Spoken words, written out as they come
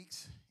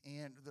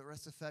and the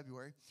rest of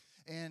February,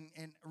 and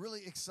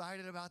really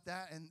excited about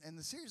that. And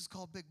the series is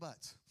called Big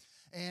Butts.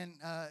 And,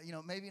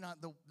 maybe not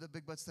the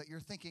big butts that you're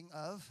thinking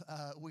of.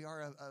 We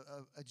are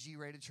a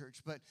G-rated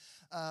church. But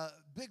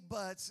Big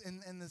Butts,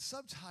 and the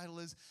subtitle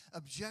is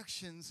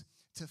Objections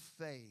to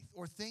Faith,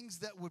 or things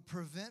that would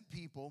prevent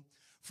people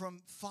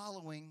from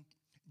following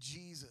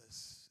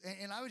Jesus.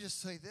 And I would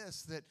just say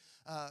this, that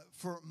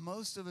for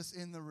most of us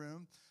in the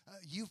room,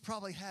 you've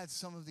probably had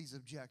some of these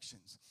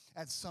objections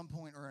at some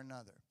point or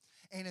another.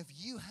 And if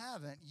you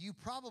haven't, you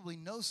probably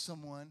know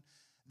someone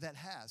that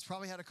has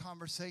probably had a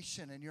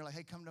conversation, and you're like,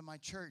 hey, come to my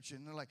church.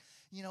 And they're like,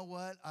 you know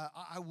what,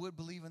 I would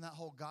believe in that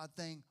whole God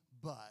thing,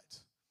 but.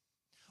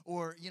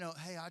 Or,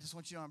 hey, I just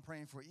want you to know I'm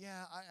praying for you.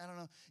 Yeah, I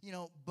don't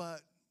know,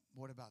 but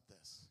what about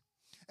this?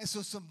 And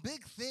so some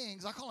big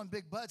things, I call them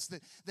big butts,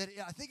 that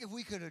I think if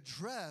we could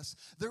address,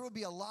 there would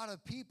be a lot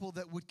of people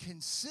that would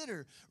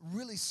consider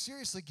really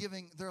seriously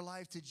giving their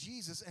life to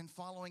Jesus and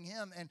following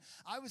him. And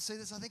I would say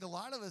this, I think a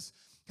lot of us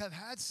have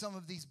had some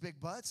of these big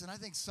butts, and I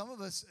think some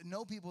of us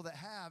know people that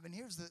have. And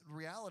here's the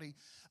reality.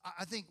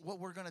 I think what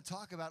we're going to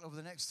talk about over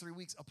the next 3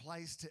 weeks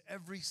applies to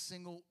every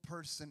single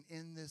person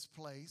in this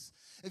place.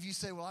 If you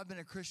say, well, I've been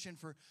a Christian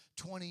for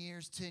 20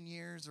 years, 10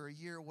 years, or a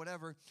year, or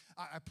whatever,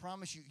 I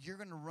promise you, you're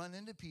going to run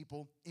into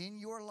people in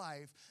your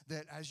life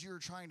that as you're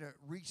trying to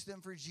reach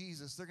them for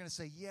Jesus, they're going to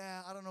say,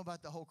 yeah, I don't know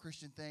about the whole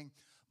Christian thing,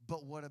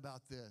 but what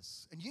about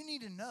this? And you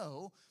need to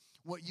know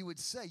what you would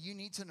say. You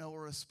need to know a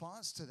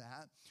response to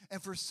that.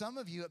 And for some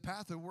of you at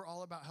Pathway, we're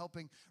all about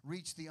helping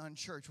reach the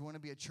unchurched. We want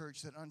to be a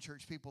church that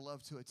unchurched people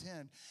love to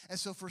attend. And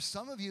so for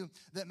some of you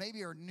that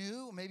maybe are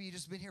new, maybe you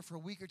just been here for a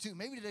week or two,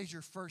 maybe today's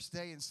your first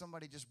day and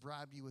somebody just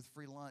bribed you with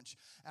free lunch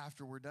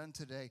after we're done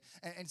today.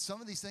 And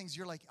some of these things,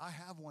 you're like, I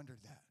have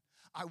wondered that.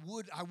 I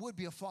would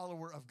be a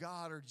follower of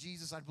God or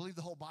Jesus. I believe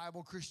the whole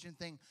Bible Christian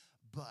thing,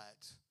 but.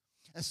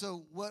 And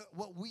so what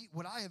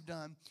I have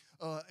done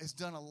is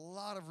done a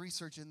lot of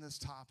research in this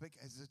topic.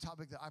 It's a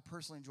topic that I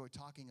personally enjoy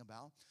talking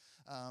about.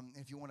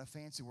 If you want a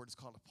fancy word, it's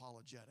called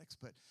apologetics.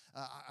 But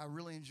I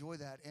really enjoy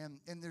that.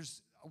 And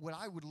there's what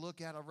I would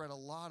look at. I've read a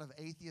lot of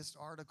atheist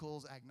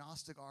articles,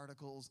 agnostic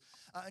articles,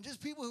 and just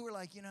people who are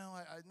like,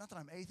 not that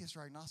I'm atheist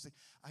or agnostic,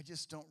 I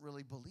just don't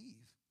really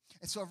believe.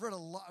 And so I've read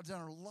I've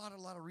done a lot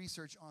of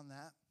research on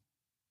that.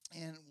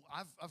 And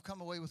I've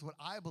come away with what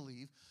I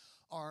believe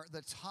are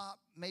the top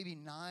maybe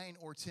 9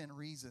 or 10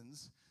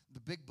 reasons, the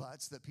big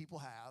butts that people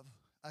have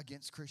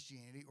against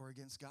Christianity or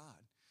against God.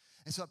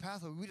 And so at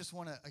Pathway, we just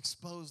want to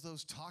expose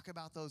those, talk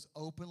about those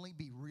openly,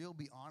 be real,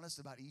 be honest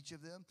about each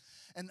of them.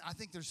 And I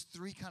think there's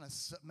 3 kind of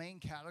main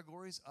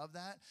categories of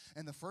that.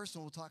 And the first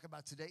one we'll talk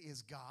about today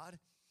is God.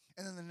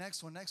 And then the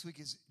next one next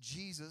week is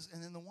Jesus.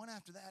 And then the one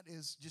after that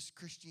is just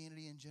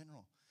Christianity in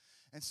general.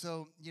 And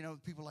so,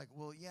 people are like,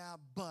 well, yeah,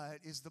 but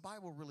is the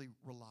Bible really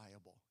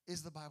reliable?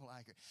 Is the Bible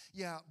accurate?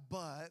 Yeah,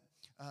 but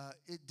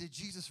did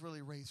Jesus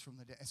really raise from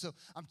the dead? And so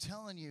I'm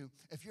telling you,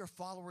 if you're a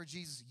follower of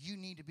Jesus, you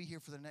need to be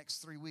here for the next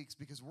 3 weeks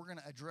because we're going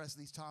to address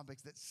these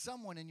topics that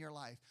someone in your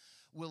life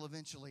will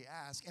eventually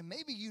ask. And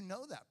maybe you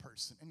know that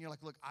person. And you're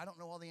like, look, I don't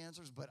know all the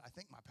answers, but I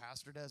think my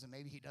pastor does, and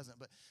maybe he doesn't.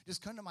 But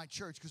just come to my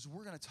church because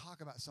we're going to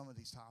talk about some of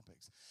these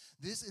topics.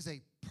 This is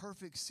a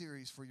perfect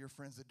series for your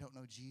friends that don't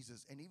know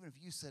Jesus. And even if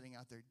you sitting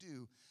out there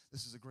do,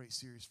 this is a great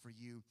series for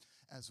you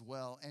as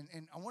well.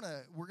 And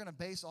we're going to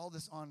base all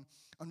this on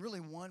really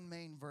one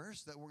main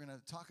verse that we're going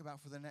to talk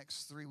about for the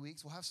next 3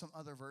 weeks. We'll have some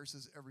other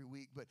verses every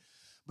week. But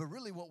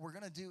really what we're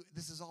going to do,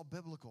 this is all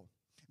biblical.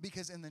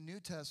 Because in the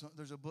New Testament,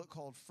 there's a book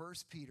called 1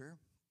 Peter.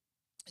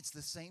 It's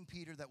the same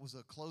Peter that was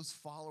a close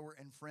follower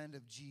and friend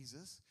of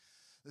Jesus.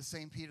 The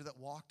same Peter that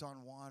walked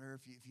on water,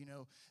 if you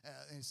know,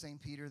 the same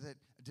Peter that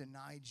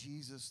denied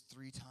Jesus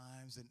 3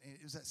 times. And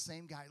it was that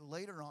same guy.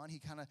 Later on, he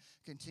kind of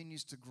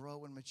continues to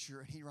grow and mature.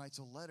 And he writes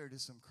a letter to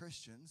some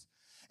Christians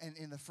and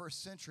in the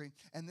first century.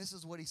 And this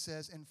is what he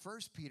says in 1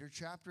 Peter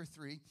chapter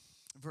 3.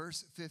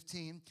 Verse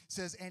 15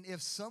 says, and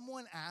if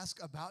someone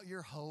asks about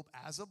your hope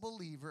as a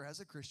believer,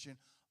 as a Christian,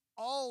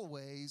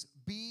 always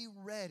be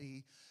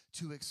ready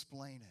to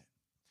explain it.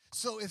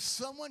 So if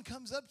someone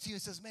comes up to you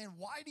and says, man,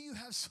 why do you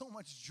have so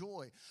much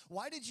joy?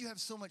 Why did you have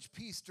so much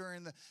peace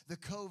during the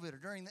COVID or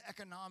during the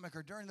economic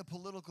or during the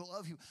political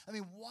upheaval? I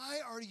mean, why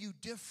are you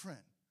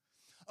different?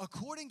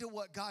 According to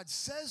what God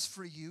says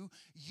for you,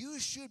 you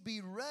should be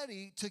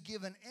ready to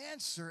give an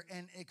answer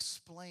and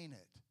explain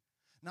it.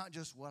 Not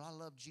just, well, I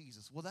love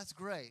Jesus. Well, that's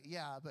great.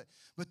 Yeah, but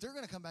they're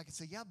going to come back and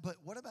say, yeah, but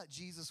what about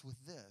Jesus with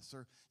this?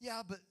 Or,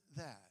 yeah, but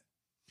that.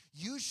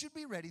 You should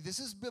be ready, this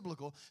is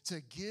biblical, to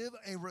give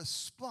a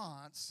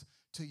response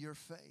to your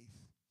faith.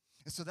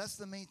 And so that's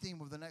the main theme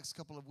of the next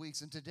couple of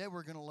weeks. And today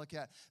we're going to look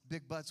at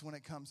big butts when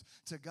it comes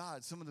to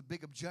God, some of the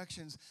big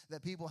objections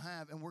that people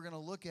have. And we're going to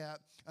look at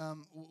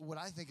what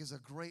I think is a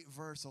great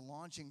verse, a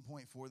launching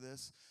point for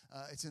this.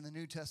 It's in the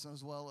New Testament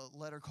as well, a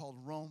letter called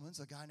Romans.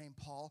 A guy named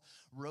Paul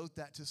wrote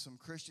that to some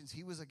Christians.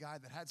 He was a guy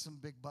that had some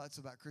big butts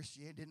about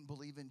Christianity, didn't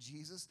believe in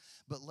Jesus,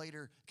 but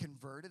later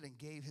converted and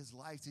gave his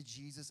life to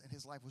Jesus, and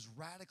his life was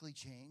radically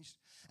changed.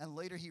 And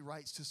later he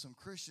writes to some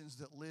Christians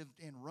that lived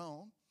in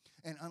Rome.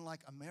 And unlike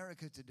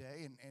America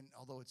today, and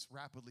although it's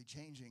rapidly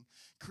changing,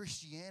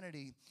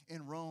 Christianity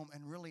in Rome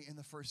and really in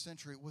the first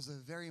century was a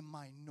very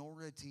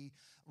minority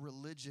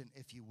religion,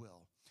 if you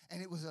will.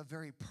 And it was a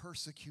very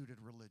persecuted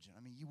religion.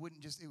 I mean,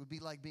 it would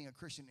be like being a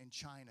Christian in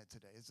China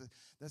today.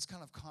 That's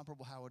kind of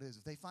comparable how it is.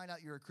 If they find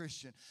out you're a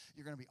Christian,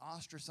 you're going to be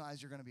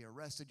ostracized, you're going to be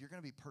arrested, you're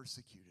going to be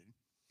persecuted.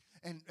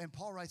 And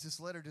Paul writes this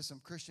letter to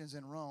some Christians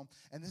in Rome,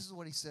 and this is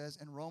what he says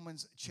in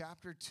Romans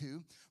chapter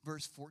 2,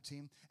 verse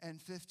 14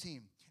 and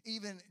 15.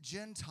 Even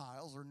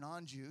Gentiles or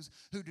non-Jews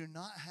who do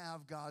not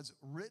have God's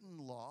written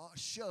law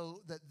show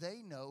that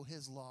they know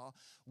his law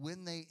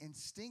when they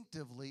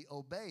instinctively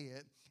obey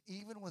it,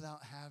 even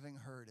without having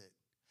heard it.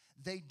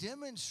 They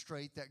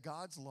demonstrate that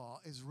God's law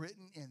is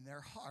written in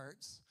their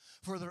hearts,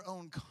 for their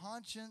own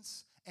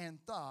conscience and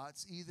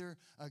thoughts either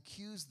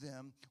accuse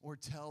them or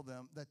tell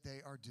them that they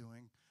are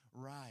doing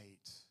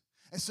right.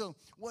 And so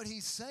what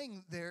he's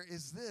saying there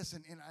is this,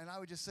 and I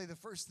would just say the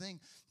first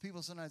thing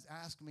people sometimes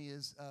ask me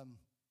is,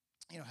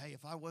 hey,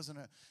 if I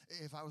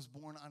was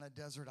born on a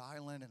desert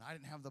island and I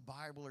didn't have the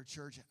Bible or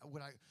church,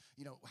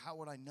 how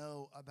would I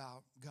know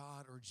about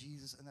God or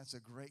Jesus? And that's a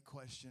great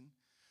question,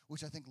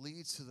 which I think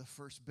leads to the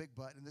first big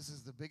but, and this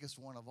is the biggest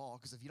one of all,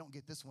 because if you don't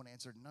get this one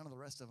answered, none of the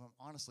rest of them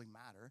honestly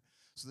matter.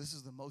 So this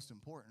is the most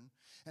important,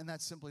 and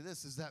that's simply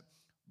this, is that,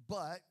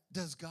 but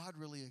does God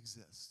really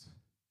exist?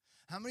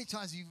 How many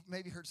times you've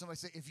maybe heard somebody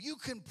say, if you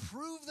can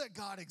prove that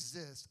God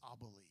exists, I'll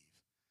believe.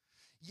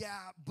 Yeah,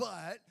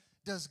 but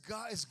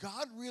is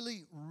God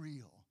really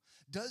real?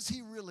 Does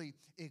he really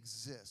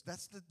exist?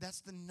 That's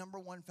the number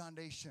one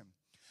foundation.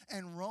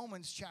 And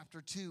Romans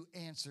chapter 2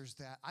 answers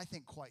that, I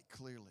think, quite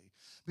clearly.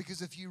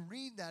 Because if you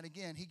read that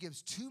again, he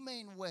gives two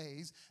main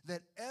ways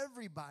that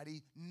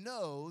everybody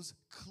knows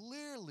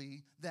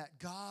clearly that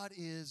God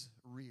is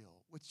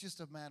real. It's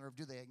just a matter of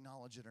do they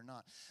acknowledge it or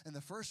not. And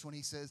the first one,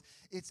 he says,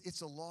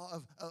 it's a law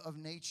of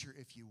nature,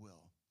 if you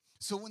will.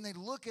 So when they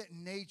look at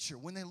nature,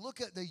 when they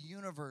look at the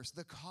universe,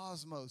 the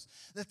cosmos,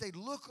 that they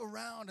look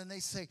around and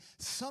they say,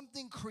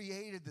 something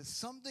created this,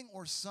 something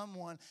or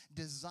someone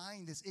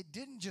designed this. It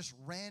didn't just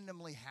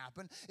randomly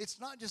happen. It's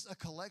not just a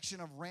collection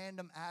of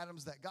random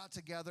atoms that got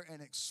together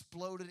and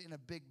exploded in a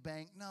big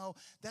bang. No,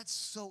 that's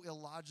so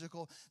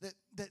illogical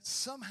that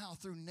somehow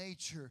through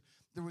nature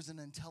there was an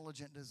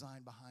intelligent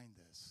design behind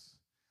this.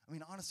 I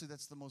mean, honestly,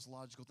 that's the most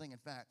logical thing. In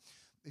fact,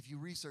 if you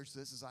research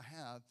this, as I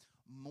have,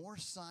 more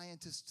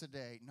scientists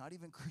today, not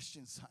even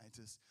Christian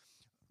scientists,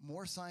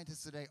 more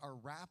scientists today are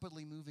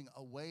rapidly moving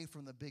away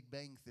from the Big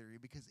Bang Theory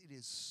because it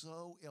is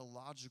so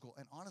illogical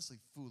and honestly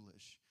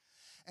foolish.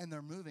 And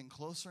they're moving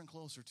closer and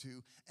closer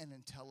to an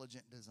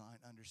intelligent design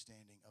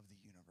understanding of the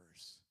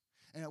universe.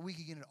 And we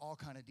could get into all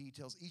kind of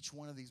details. Each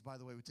one of these, by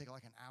the way, would take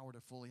like an hour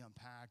to fully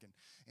unpack.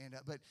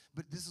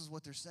 But this is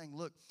what they're saying.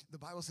 Look, the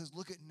Bible says,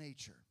 look at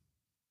nature.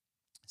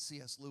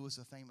 C.S. Lewis,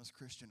 a famous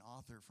Christian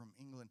author from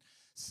England,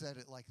 said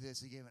it like this.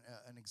 He gave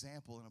an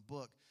example in a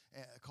book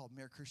called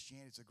Mere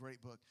Christianity. It's a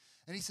great book.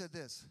 And he said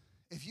this: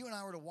 if you and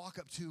I were to walk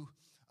up to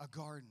a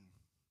garden,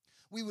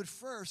 we would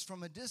first,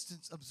 from a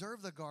distance,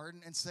 observe the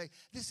garden and say,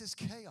 this is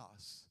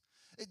chaos.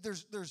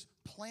 There's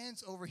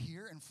plants over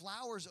here and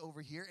flowers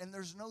over here, and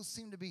there's no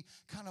seem to be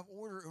kind of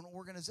order and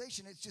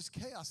organization. It's just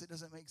chaos. It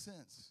doesn't make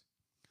sense.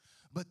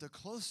 But the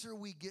closer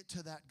we get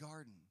to that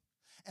garden,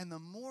 and the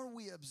more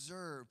we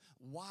observe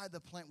why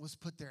the plant was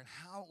put there and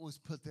how it was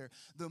put there,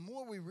 the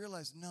more we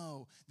realize,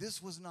 no,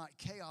 this was not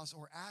chaos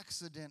or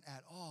accident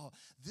at all.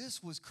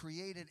 This was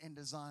created and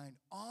designed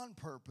on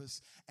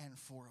purpose and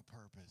for a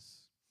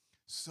purpose.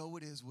 So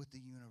it is with the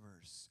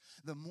universe.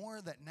 The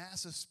more that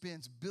NASA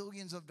spends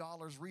billions of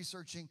dollars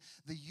researching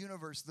the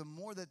universe, the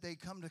more that they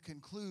come to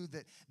conclude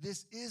that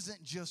this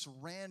isn't just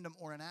random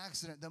or an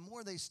accident. The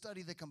more they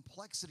study the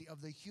complexity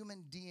of the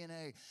human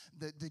DNA,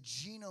 the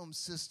genome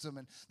system,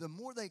 and the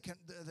more the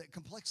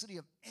complexity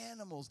of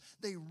animals,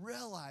 they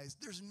realize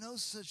there's no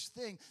such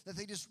thing that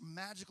they just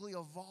magically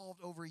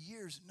evolved over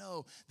years.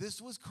 No,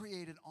 this was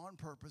created on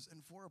purpose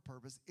and for a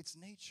purpose. It's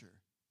nature.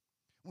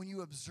 When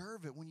you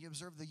observe it, when you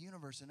observe the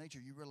universe and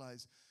nature, you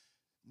realize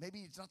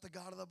maybe it's not the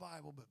God of the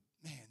Bible, but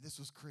man, this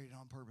was created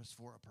on purpose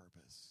for a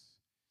purpose.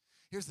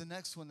 Here's the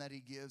next one that he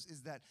gives,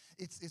 is that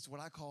it's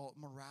what I call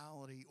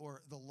morality,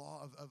 or the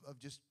law of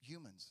just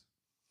humans,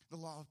 the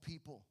law of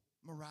people,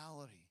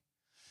 morality.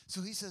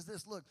 So he says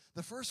this, look,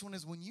 the first one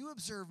is when you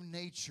observe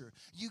nature,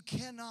 you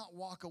cannot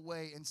walk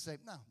away and say,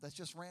 no, that's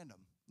just random.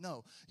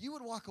 No, you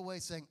would walk away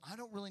saying, I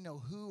don't really know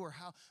who or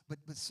how, but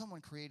someone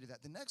created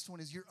that. The next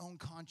one is your own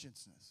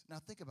consciousness. Now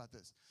think about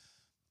this.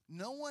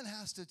 No one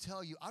has to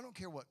tell you, I don't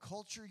care what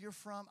culture you're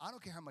from, I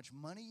don't care how much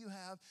money you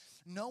have,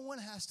 no one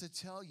has to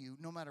tell you,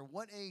 no matter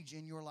what age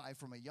in your life,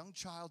 from a young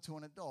child to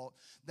an adult,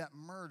 that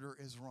murder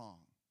is wrong.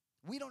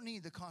 We don't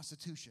need the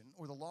Constitution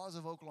or the laws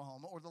of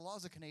Oklahoma or the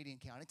laws of Canadian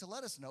County to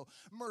let us know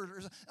murder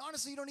is.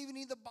 Honestly, you don't even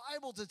need the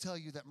Bible to tell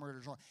you that murder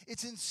is wrong.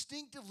 It's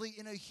instinctively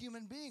in a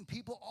human being.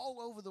 People all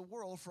over the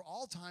world for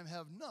all time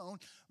have known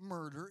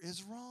murder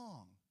is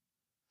wrong.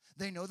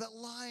 They know that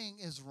lying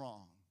is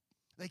wrong.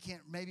 They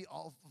can't maybe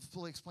all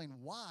fully explain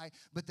why,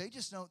 but they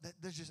just know that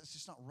it's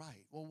just not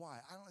right. Well, why?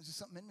 I don't know. It's just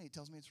something in me that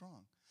tells me it's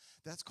wrong.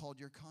 That's called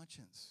your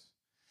conscience.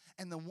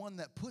 And the one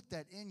that put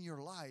that in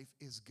your life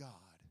is God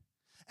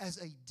as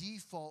a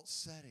default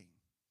setting.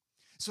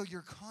 So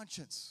your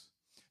conscience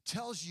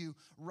tells you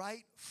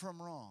right from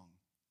wrong.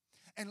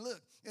 And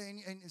look,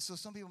 and so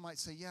some people might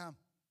say, yeah,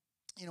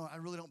 I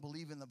really don't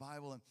believe in the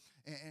Bible.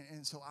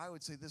 And so I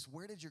would say this,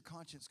 where did your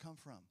conscience come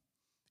from?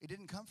 It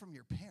didn't come from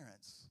your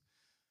parents.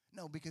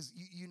 No, because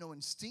you know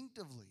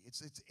instinctively,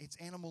 it's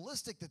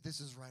animalistic that this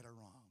is right or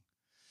wrong.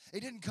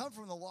 It didn't come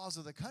from the laws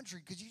of the country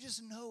because you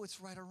just know it's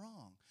right or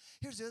wrong.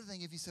 Here's the other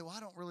thing. If you say, well, I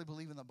don't really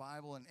believe in the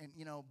Bible,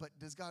 but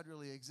does God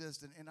really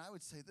exist? And I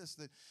would say this,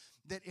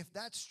 that if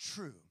that's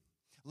true,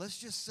 let's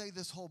just say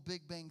this whole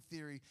Big Bang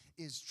Theory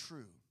is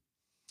true.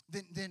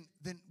 Then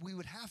we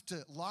would have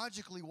to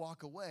logically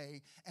walk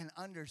away and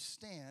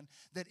understand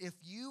that if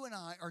you and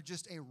I are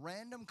just a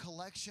random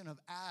collection of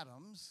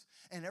atoms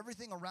and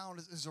everything around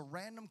us is a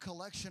random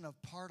collection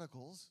of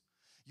particles,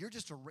 you're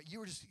just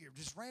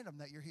random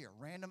that you're here,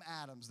 random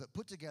atoms that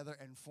put together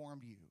and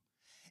formed you.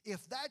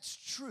 If that's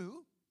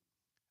true,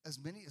 as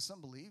some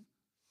believe,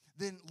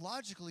 then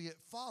logically it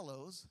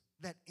follows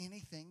that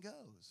anything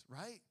goes,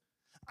 right?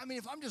 I mean,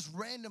 if I'm just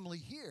randomly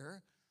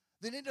here,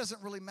 then it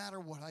doesn't really matter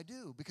what I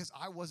do because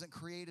I wasn't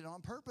created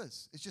on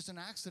purpose. It's just an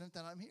accident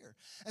that I'm here.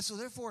 And so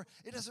therefore,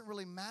 it doesn't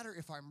really matter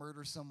if I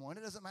murder someone.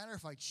 It doesn't matter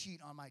if I cheat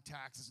on my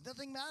taxes.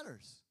 Nothing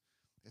matters.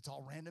 It's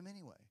all random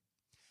anyway.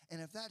 And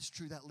if that's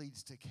true, that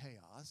leads to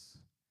chaos.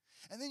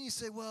 And then you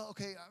say, well,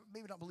 okay, I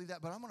maybe not believe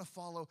that, but I'm going to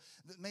follow,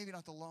 maybe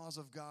not the laws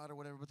of God or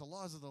whatever, but the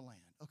laws of the land.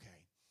 Okay.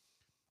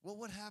 Well,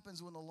 what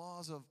happens when the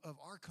laws of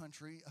our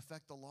country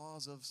affect the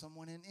laws of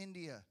someone in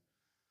India?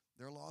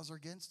 Their laws are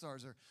against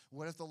ours. Or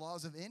what if the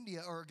laws of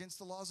India are against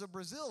the laws of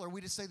Brazil? Or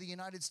we just say the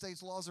United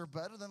States laws are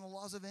better than the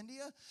laws of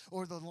India?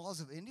 Or the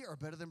laws of India are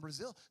better than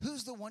Brazil?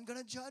 Who's the one going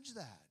to judge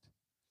that?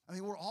 I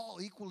mean, we're all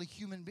equally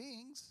human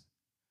beings.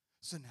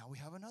 So now we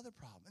have another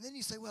problem. And then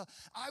you say, well,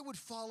 I would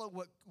follow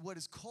what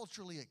is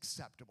culturally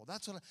acceptable.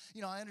 That's what,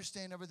 I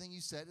understand everything you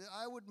said.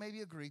 I would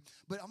maybe agree,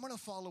 but I'm going to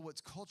follow what's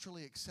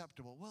culturally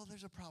acceptable. Well,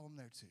 there's a problem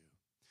there too.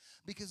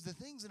 Because the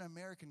things in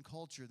American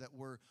culture that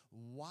were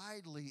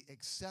widely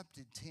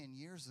accepted 10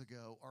 years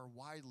ago are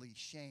widely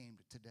shamed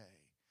today.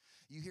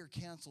 You hear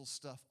cancel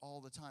stuff all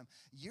the time.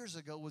 Years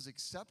ago was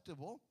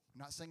acceptable.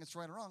 I'm not saying it's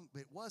right or wrong, but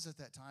it was at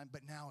that time,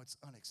 but now it's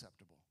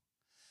unacceptable.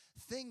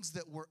 Things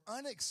that were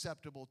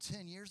unacceptable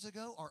 10 years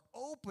ago are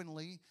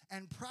openly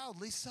and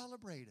proudly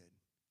celebrated.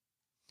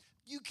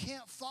 You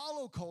can't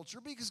follow culture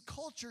because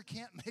culture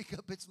can't make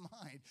up its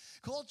mind.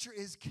 Culture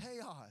is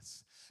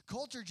chaos.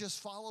 Culture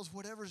just follows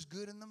whatever's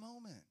good in the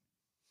moment.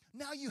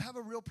 Now you have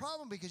a real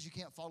problem because you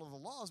can't follow the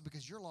laws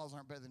because your laws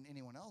aren't better than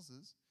anyone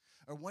else's.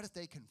 Or what if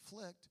they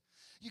conflict?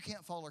 You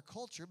can't follow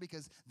culture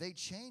because they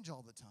change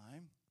all the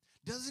time.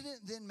 Doesn't it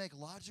then make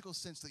logical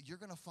sense that you're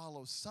going to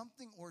follow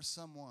something or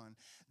someone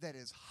that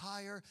is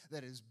higher,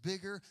 that is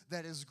bigger,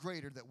 that is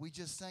greater, that we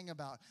just sang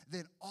about,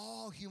 than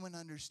all human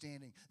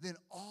understanding, than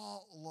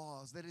all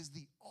laws, that is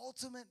the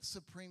ultimate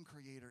supreme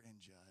creator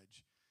and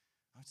judge?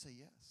 I would say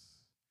yes.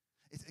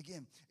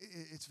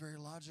 It's very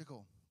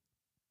logical.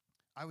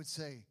 I would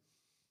say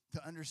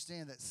to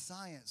understand that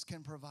science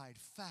can provide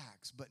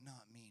facts but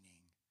not meaning.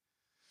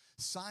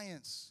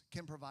 Science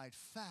can provide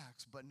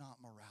facts but not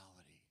morality.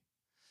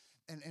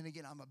 And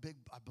again,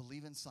 I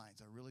believe in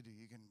science. I really do.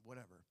 You can,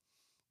 whatever.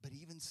 But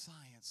even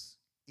science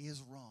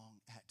is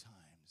wrong at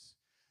times.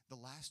 The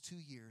last 2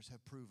 years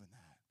have proven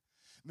that.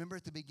 Remember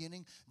at the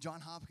beginning,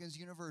 Johns Hopkins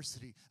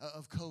University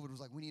of COVID was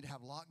like, we need to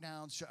have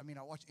lockdowns.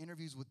 I watched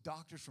interviews with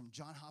doctors from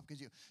Johns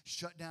Hopkins,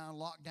 shut down,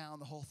 lock down,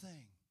 the whole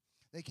thing.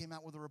 They came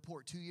out with a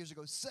report 2 years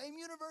ago, same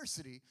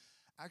university.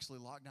 Actually,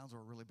 lockdowns were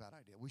a really bad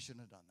idea. We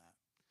shouldn't have done that.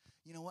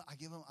 You know what?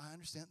 I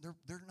understand.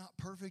 They're not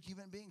perfect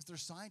human beings. They're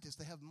scientists.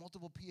 They have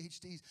multiple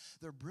PhDs.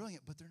 They're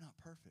brilliant, but they're not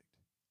perfect.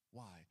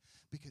 Why?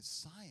 Because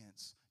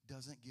science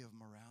doesn't give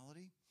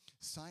morality.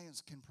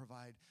 Science can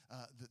provide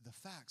the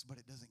facts, but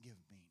it doesn't give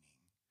meaning.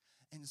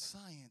 And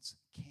science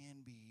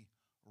can be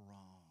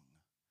wrong.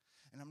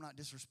 And I'm not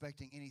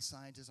disrespecting any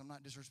scientists. I'm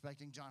not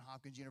disrespecting Johns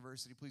Hopkins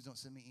University. Please don't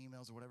send me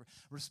emails or whatever.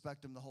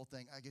 Respect them, the whole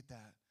thing. I get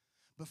that.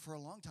 But for a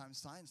long time,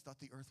 science thought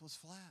the earth was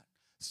flat.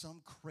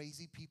 Some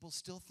crazy people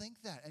still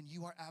think that, and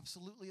you are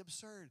absolutely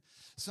absurd.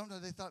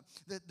 Sometimes they thought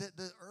that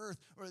the earth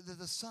or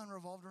the sun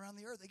revolved around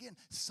the earth. Again,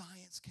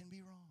 science can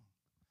be wrong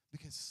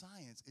because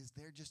science is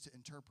there just to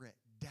interpret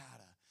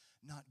data,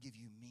 not give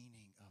you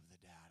meaning of the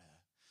data.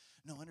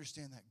 No,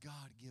 understand that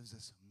God gives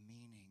us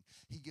meaning.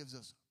 He gives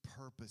us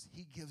purpose.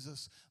 He gives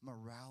us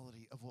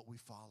morality of what we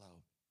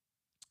follow.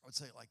 I would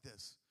say it like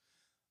this,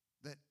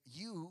 that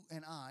you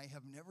and I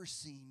have never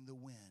seen the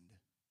wind.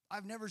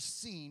 I've never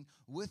seen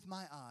with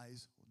my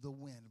eyes the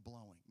wind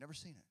blowing. Never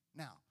seen it.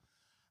 Now,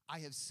 I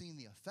have seen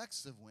the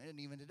effects of wind, and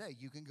even today,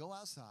 you can go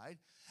outside,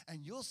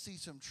 and you'll see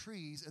some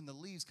trees and the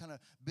leaves kind of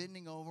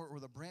bending over or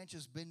the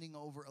branches bending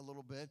over a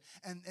little bit,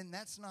 and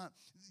that's not,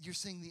 you're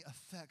seeing the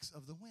effects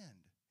of the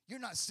wind. You're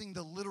not seeing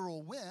the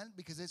literal wind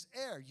because it's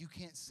air. You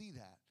can't see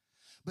that.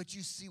 But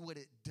you see what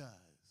it does.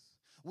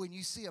 When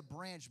you see a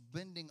branch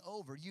bending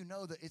over, you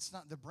know that it's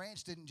not, the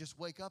branch didn't just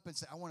wake up and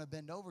say, I want to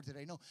bend over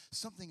today. No,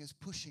 something is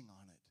pushing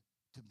on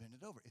it to bend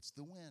it over. It's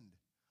the wind.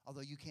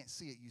 Although you can't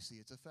see it, you see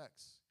its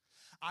effects.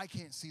 I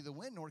can't see the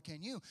wind, nor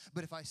can you.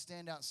 But if I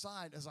stand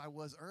outside, as I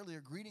was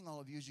earlier, greeting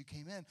all of you as you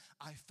came in,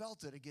 I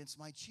felt it against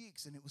my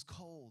cheeks, and it was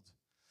cold.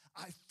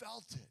 I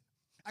felt it.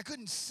 I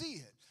couldn't see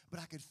it, but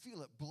I could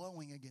feel it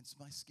blowing against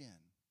my skin.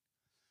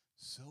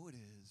 So it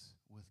is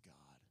with God.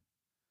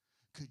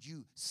 Could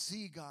you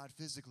see God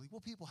physically?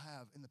 Well, people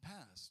have in the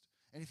past.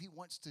 And if he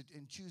wants to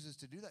and chooses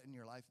to do that in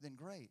your life, then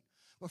great.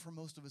 But for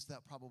most of us,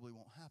 that probably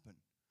won't happen.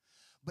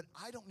 But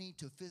I don't need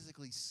to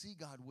physically see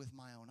God with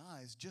my own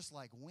eyes, just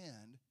like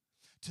wind,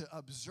 to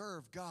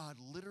observe God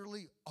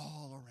literally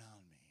all around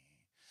me.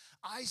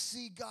 I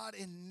see God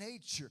in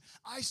nature.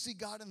 I see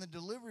God in the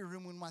delivery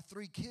room when my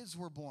 3 kids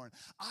were born.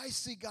 I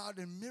see God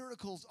in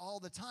miracles all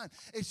the time.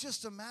 It's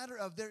just a matter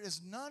of there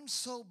is none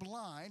so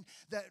blind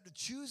that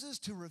chooses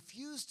to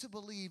refuse to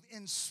believe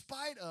in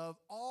spite of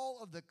all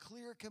of the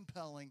clear,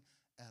 compelling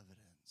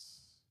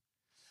evidence.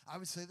 I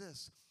would say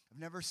this. I've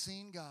never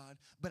seen God,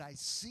 but I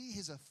see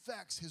his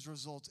effects, his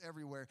results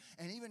everywhere.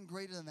 And even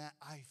greater than that,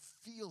 I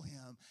feel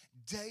him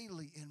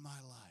daily in my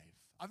life.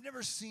 I've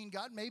never seen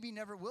God, maybe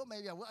never will,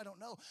 maybe I will, I don't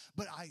know.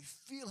 But I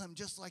feel him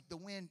just like the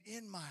wind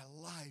in my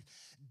life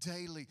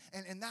daily.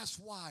 And that's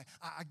why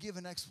I give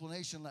an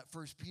explanation like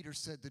 1 Peter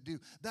said to do.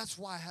 That's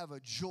why I have a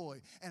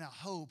joy and a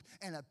hope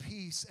and a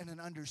peace and an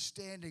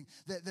understanding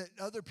that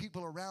other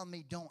people around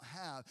me don't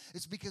have.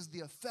 It's because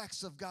the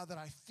effects of God that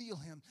I feel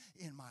him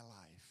in my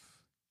life.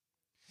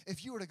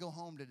 If you were to go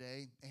home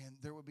today and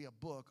there would be a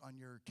book on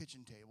your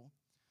kitchen table,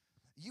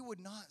 you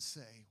would not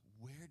say,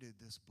 where did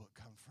this book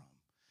come from?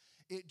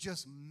 It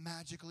just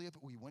magically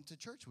appeared. We went to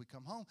church, we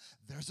come home,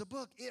 there's a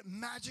book. It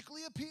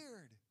magically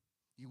appeared.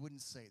 You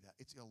wouldn't say that.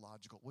 It's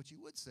illogical. What you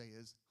would say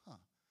is,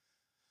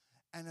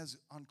 And as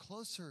on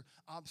closer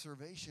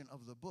observation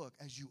of the book,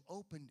 as you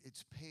opened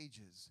its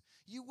pages,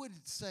 you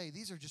wouldn't say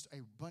these are just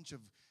a bunch of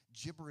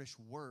gibberish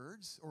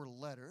words or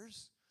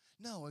letters.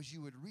 No, as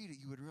you would read it,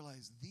 you would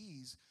realize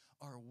these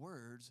are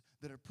words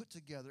that are put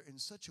together in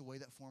such a way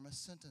that form a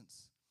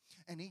sentence.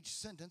 And each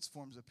sentence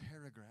forms a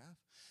paragraph.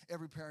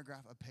 Every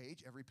paragraph a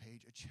page, every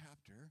page a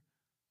chapter.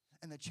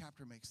 And the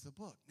chapter makes the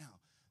book. Now,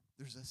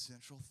 there's a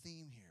central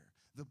theme here.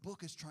 The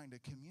book is trying to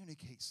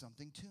communicate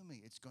something to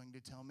me. It's going to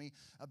tell me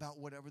about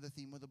whatever the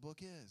theme of the book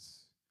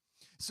is.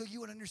 So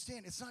you would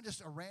understand, it's not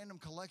just a random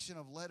collection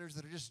of letters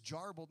that are just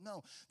jarbled.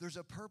 No, there's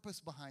a purpose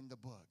behind the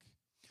book.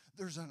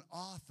 There's an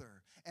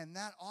author, and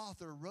that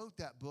author wrote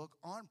that book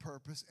on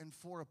purpose and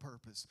for a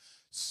purpose.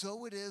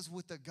 So it is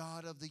with the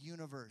God of the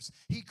universe.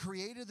 He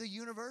created the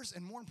universe,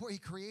 and more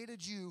importantly, he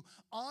created you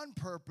on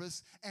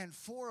purpose and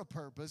for a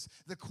purpose.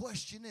 The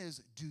question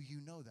is, do you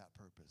know that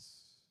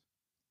purpose?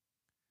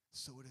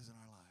 So it is in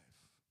our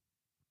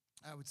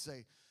life. I would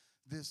say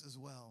this as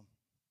well.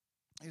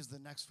 Here's the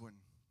next one.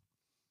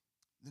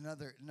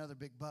 Another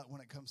big but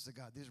when it comes to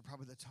God. These are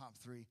probably the top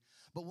 3.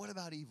 But what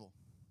about evil?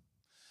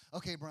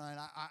 Okay, Brian,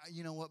 I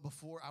you know what?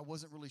 Before, I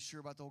wasn't really sure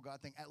about the whole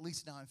God thing. At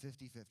least now I'm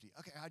 50-50.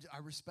 Okay, I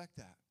respect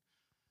that.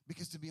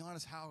 Because to be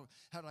honest, how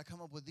did I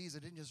come up with these? I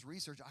didn't just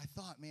research. I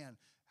thought, man,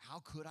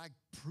 how could I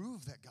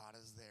prove that God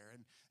is there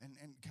and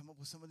come up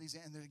with some of these?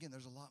 And then again,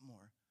 there's a lot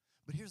more.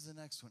 But here's the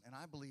next one. And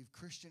I believe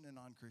Christian and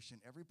non-Christian,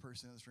 every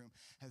person in this room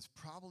has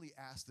probably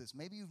asked this.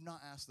 Maybe you've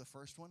not asked the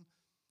first one,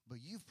 but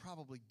you've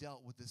probably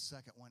dealt with this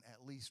second one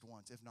at least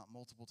once, if not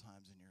multiple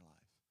times in your life.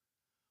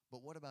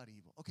 But what about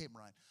evil? Okay,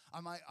 Brian,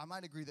 I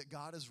might agree that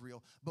God is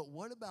real, but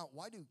what about,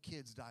 why do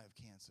kids die of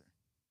cancer?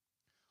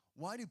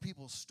 Why do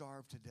people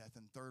starve to death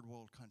in third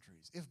world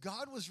countries? If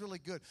God was really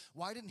good,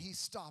 why didn't he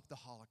stop the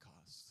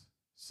Holocaust?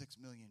 6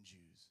 million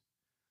Jews.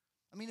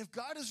 I mean, if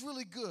God is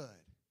really good,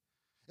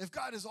 if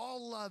God is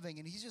all loving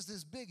and he's just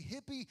this big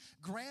hippie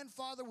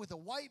grandfather with a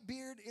white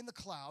beard in the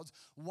clouds,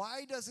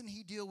 why doesn't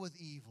he deal with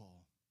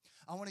evil?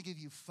 I want to give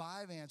you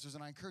 5 answers,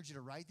 and I encourage you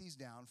to write these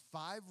down.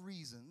 5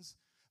 reasons,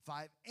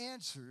 5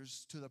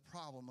 answers to the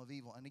problem of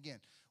evil. And again,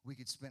 we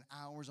could spend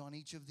hours on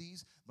each of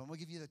these, but I'm going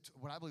to give you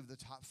what I believe are the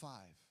top 5.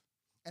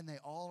 And they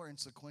all are in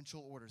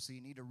sequential order, so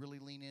you need to really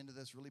lean into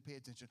this, really pay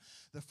attention.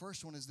 The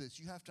first one is this.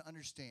 You have to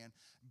understand,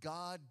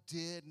 God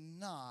did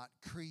not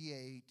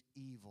create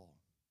evil.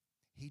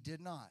 He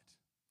did not.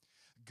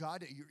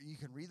 God, you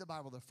can read the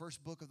Bible, the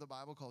first book of the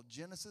Bible called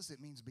Genesis. It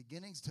means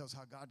beginnings. It tells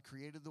how God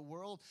created the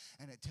world,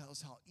 and it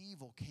tells how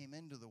evil came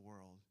into the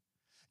world.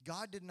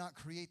 God did not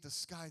create the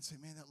sky and say,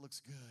 man, that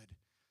looks good.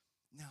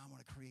 Now I'm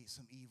going to create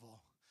some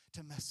evil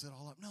to mess it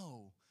all up.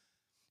 No.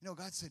 No,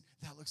 God said,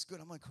 that looks good.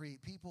 I'm going to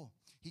create people.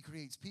 He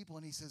creates people,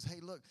 and he says, hey,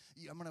 look,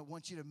 I'm going to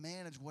want you to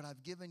manage what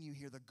I've given you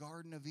here, the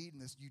Garden of Eden,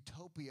 this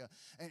utopia.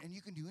 And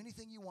you can do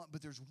anything you want,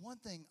 but there's one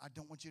thing I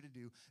don't want you to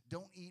do.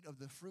 Don't eat of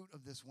the fruit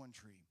of this one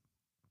tree.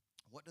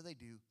 What do?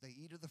 They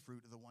eat of the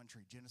fruit of the one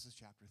tree, Genesis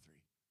chapter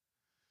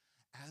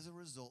 3. As a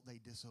result, they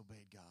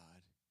disobeyed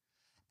God.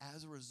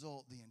 As a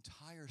result, the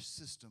entire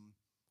system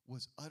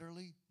was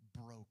utterly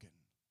broken.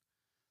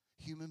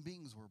 Human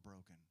beings were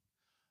broken.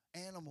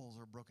 Animals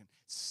are broken.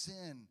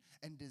 Sin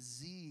and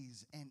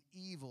disease and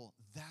evil,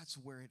 that's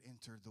where it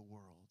entered the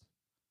world.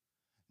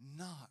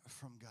 Not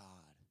from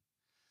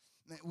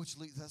God. Which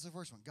leads, that's the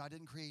first one. God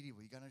didn't create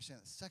evil. You got to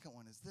understand. The second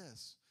one is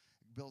this.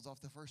 It builds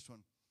off the first one.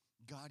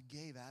 God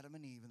gave Adam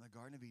and Eve in the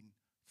Garden of Eden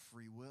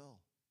free will.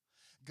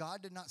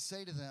 God did not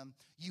say to them,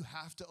 you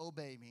have to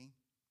obey me,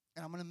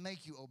 and I'm going to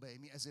make you obey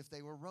me as if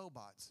they were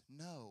robots.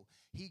 No.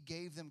 He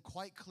gave them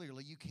quite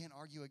clearly, you can't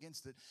argue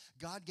against it,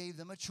 God gave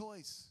them a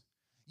choice.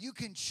 You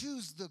can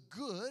choose the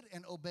good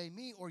and obey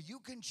me, or you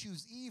can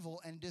choose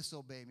evil and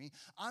disobey me.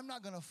 I'm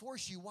not going to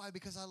force you. Why?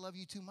 Because I love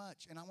you too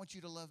much, and I want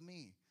you to love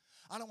me.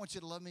 I don't want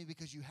you to love me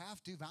because you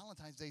have to.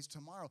 Valentine's Day is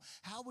tomorrow.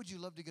 How would you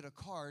love to get a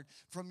card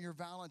from your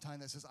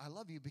Valentine that says, I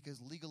love you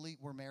because legally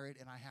we're married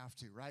and I have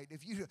to, right?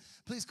 If you,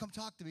 please come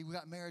talk to me. We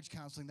got marriage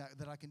counseling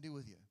that I can do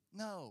with you.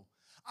 No.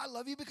 I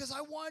love you because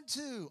I want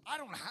to. I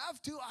don't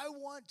have to. I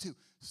want to.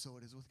 So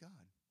it is with God.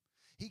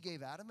 He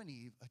gave Adam and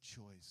Eve a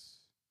choice.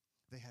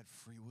 They had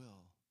free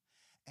will.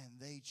 And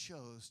they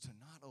chose to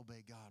not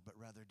obey God, but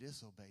rather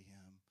disobey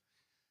him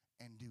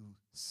and do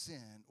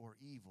sin or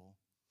evil.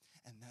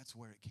 And that's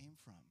where it came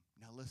from.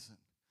 Now listen,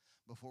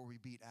 before we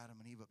beat Adam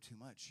and Eve up too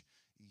much,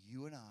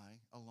 you and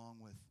I, along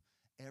with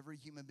every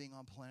human being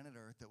on planet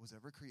Earth that was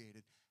ever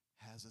created,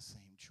 has the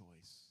same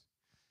choice.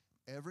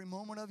 Every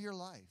moment of your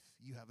life,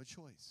 you have a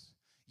choice.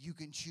 You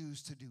can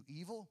choose to do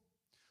evil,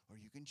 or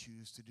you can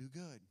choose to do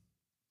good.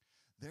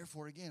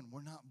 Therefore, again,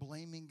 we're not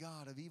blaming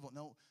God of evil.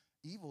 No,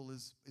 evil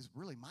is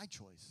really my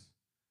choice.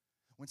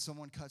 When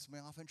someone cuts me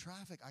off in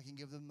traffic, I can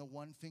give them the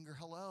one finger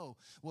hello.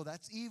 Well,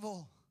 that's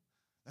evil.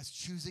 That's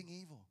choosing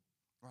evil.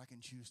 Or I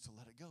can choose to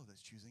let it go.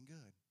 That's choosing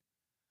good.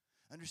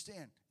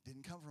 Understand,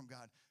 didn't come from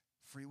God.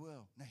 Free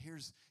will. Now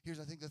here's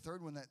I think the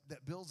third one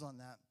that builds on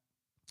that.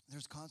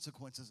 There's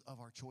consequences of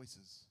our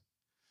choices.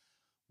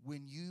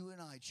 When you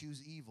and I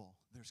choose evil,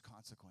 there's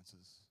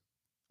consequences.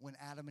 When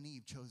Adam and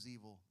Eve chose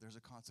evil, there's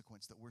a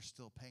consequence that we're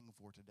still paying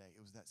for today.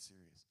 It was that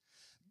serious.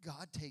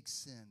 God takes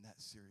sin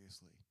that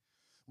seriously.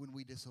 When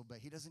we disobey,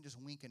 he doesn't just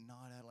wink and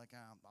nod at it like,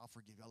 I'll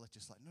forgive you, I'll let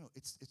you slide. No,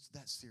 it's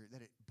that serious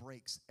that it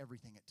breaks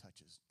everything it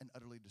touches and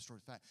utterly destroys.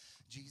 In fact,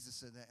 Jesus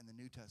said that in the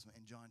New Testament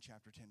in John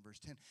chapter 10, verse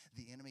 10,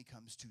 the enemy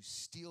comes to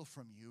steal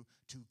from you,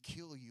 to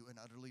kill you, and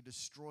utterly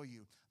destroy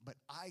you. But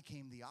I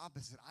came the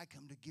opposite. I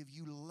come to give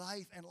you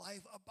life and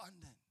life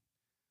abundant.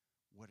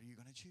 What are you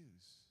going to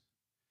choose?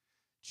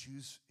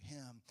 Choose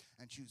him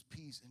and choose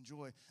peace and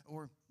joy.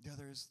 Or the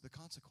other is the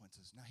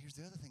consequences. Now, here's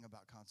the other thing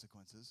about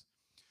consequences.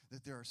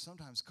 That there are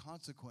sometimes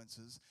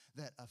consequences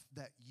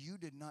that you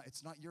did not,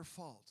 it's not your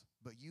fault,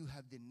 but you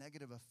have the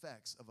negative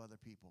effects of other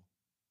people.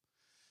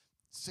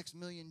 6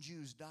 million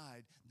Jews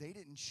died. They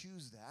didn't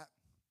choose that.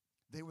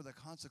 They were the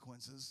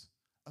consequences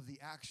of the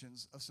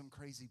actions of some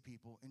crazy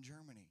people in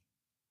Germany.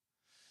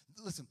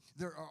 Listen,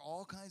 there are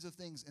all kinds of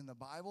things in the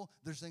Bible.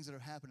 There's things that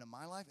have happened in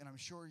my life, and I'm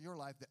sure your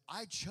life, that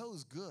I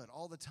chose good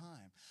all the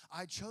time.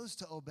 I chose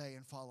to obey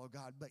and follow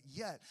God, but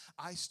yet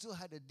I still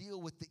had to deal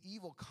with the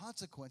evil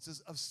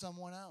consequences of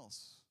someone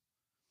else.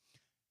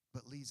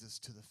 But leads us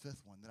to the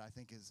fifth one that I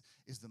think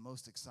is the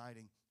most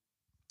exciting.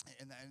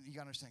 And you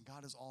got to understand,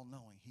 God is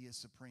all-knowing. He is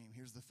supreme.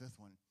 Here's the fifth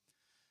one.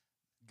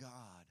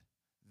 God,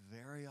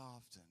 very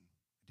often,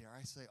 dare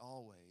I say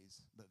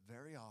always, but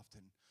very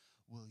often,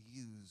 will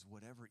use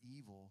whatever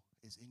evil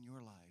is in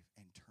your life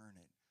and turn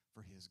it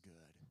for his good.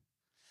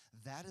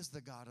 That is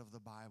the God of the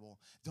Bible.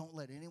 Don't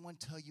let anyone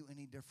tell you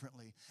any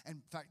differently.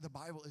 In fact, the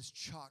Bible is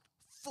chocked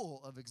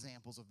full of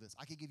examples of this.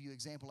 I could give you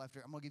example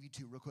after. I'm going to give you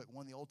two real quick.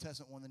 One the Old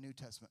Testament, one the New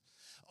Testament.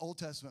 Old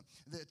Testament,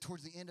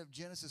 towards the end of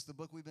Genesis, the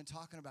book we've been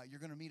talking about, you're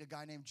going to meet a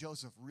guy named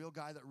Joseph, real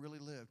guy that really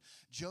lived.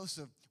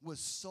 Joseph was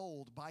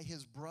sold by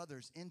his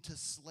brothers into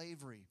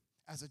slavery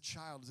as a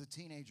child, as a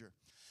teenager.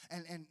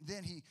 And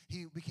then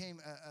he became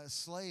a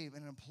slave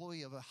and an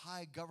employee of a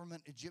high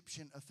government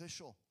Egyptian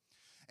official.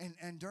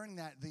 And during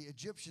that, the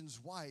Egyptian's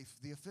wife,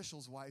 the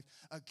official's wife,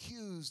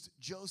 accused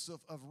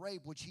Joseph of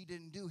rape, which he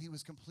didn't do. He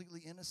was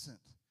completely innocent.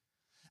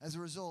 As a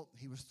result,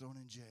 he was thrown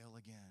in jail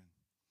again.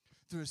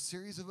 Through a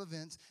series of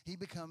events, he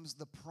becomes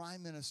the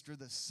prime minister,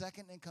 the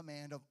second in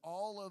command of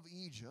all of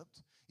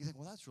Egypt. You think,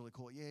 well, that's really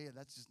cool. Yeah,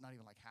 that's just not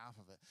even like half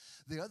of it.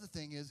 The other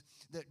thing is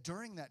that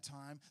during that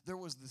time, there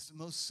was the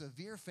most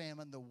severe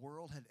famine the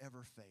world had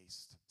ever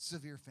faced.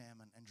 Severe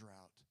famine and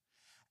drought.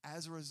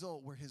 As a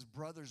result, where his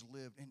brothers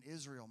lived in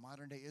Israel,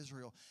 modern-day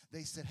Israel,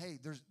 they said, hey,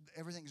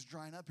 everything's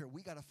drying up here.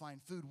 We got to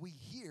find food. We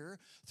hear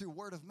through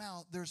word of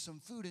mouth there's some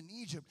food in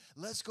Egypt.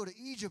 Let's go to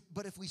Egypt,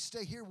 but if we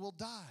stay here, we'll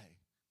die.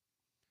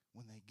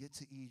 When they get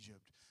to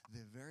Egypt,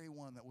 the very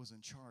one that was in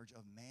charge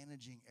of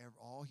managing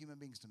all human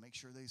beings to make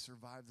sure they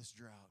survive this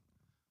drought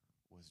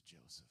was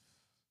Joseph.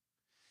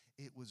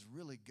 It was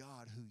really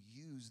God who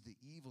used the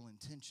evil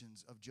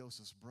intentions of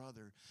Joseph's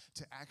brother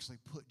to actually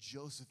put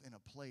Joseph in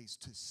a place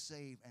to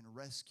save and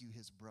rescue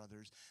his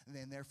brothers, and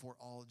then therefore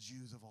all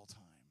Jews of all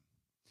time.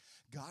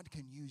 God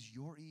can use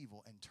your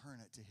evil and turn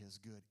it to his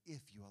good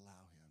if you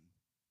allow him.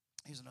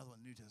 Here's another one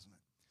in the New Testament.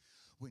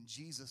 When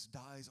Jesus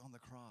dies on the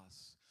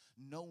cross,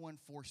 No one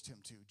forced him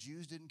to.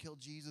 Jews didn't kill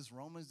Jesus.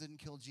 Romans didn't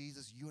kill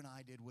Jesus. You and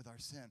I did with our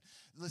sin.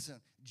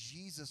 Listen,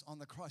 Jesus on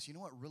the cross, you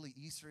know what really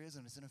Easter is,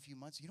 and it's in a few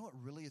months? You know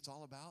what really it's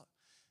all about?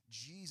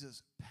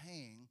 Jesus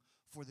paying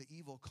for the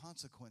evil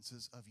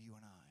consequences of you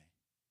and I.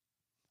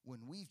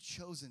 When we've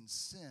chosen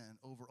sin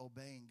over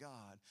obeying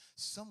God,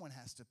 someone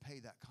has to pay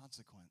that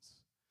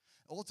consequence.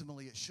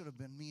 Ultimately, it should have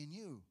been me and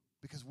you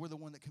because we're the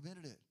one that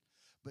committed it.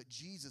 But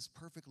Jesus,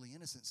 perfectly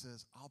innocent,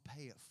 says, I'll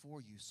pay it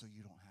for you so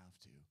you don't have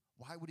to.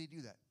 Why would he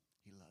do that?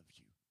 He loves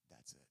you.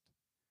 That's it.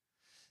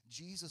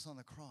 Jesus on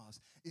the cross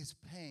is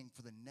paying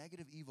for the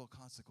negative evil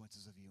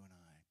consequences of you and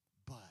I.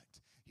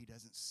 But he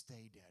doesn't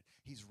stay dead.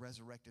 He's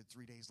resurrected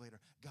 3 days later.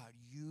 God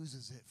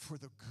uses it for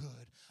the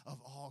good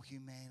of all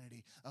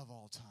humanity of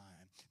all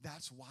time.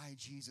 That's why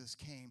Jesus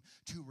came,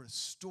 to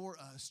restore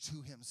us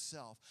to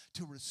himself,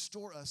 to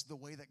restore us the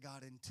way that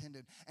God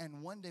intended.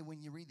 And one day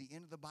when you read the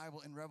end of the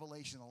Bible in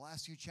Revelation, the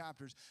last few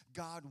chapters,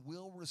 God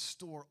will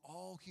restore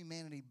all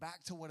humanity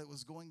back to what it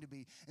was going to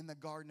be in the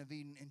Garden of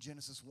Eden in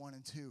Genesis 1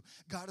 and 2.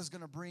 God is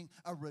going to bring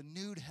a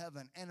renewed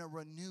heaven and a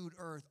renewed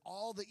earth.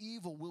 All the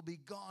evil will be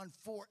gone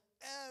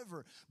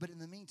forever. But in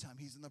the meantime,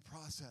 he's in the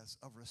process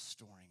of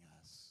restoring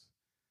us.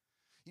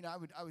 You know,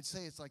 I would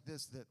say it's like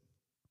this, that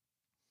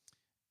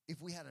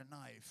if we had a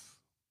knife,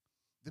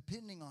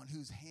 depending on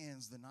whose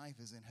hands the knife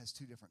is in has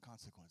two different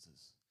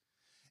consequences.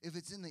 If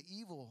it's in the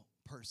evil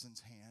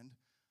person's hand,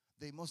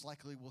 they most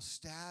likely will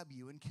stab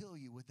you and kill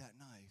you with that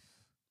knife.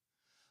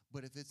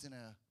 But if it's in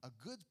a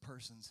good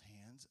person's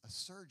hands, a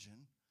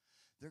surgeon,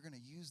 they're going to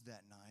use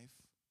that knife.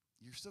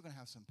 You're still going to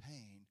have some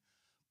pain,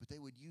 but they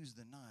would use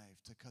the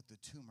knife to cut the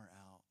tumor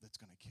out that's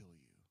going to kill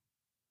you.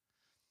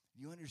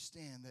 You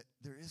understand that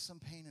there is some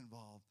pain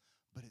involved,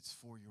 but it's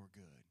for your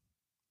good.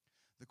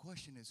 The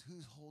question is,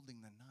 who's holding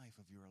the knife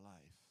of your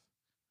life?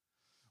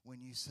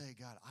 When you say,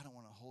 God, I don't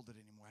want to hold it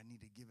anymore. I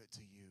need to give it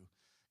to you.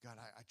 God,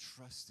 I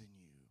trust in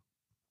you.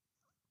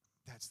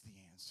 That's the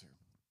answer.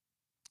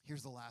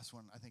 Here's the last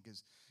one I think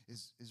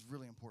is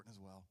really important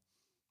as well.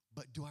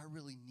 But do I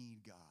really need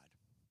God?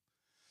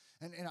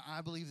 And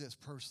I believe this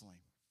personally.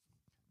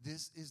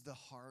 This is the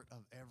heart of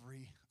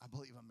every, I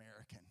believe,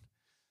 American,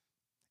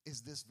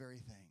 is this very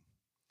thing.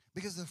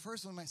 Because the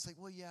first one might say,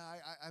 well, yeah,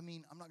 I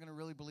mean, I'm not going to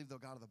really believe the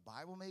God of the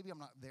Bible maybe. I'm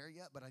not there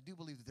yet, but I do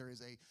believe that there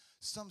is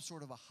some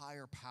sort of a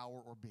higher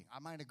power or being. I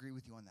might agree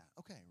with you on that.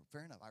 Okay,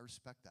 fair enough. I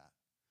respect that.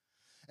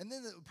 And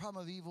then the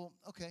problem of evil,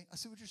 okay, I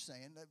see what you're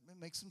saying. That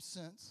makes some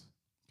sense,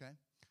 okay?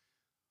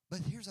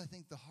 But here's, I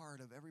think, the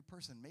heart of every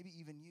person, maybe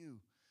even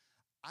you.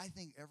 I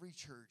think every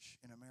church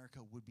in America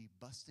would be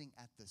busting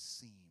at the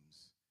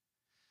seams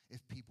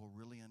if people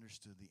really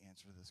understood the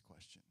answer to this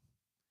question.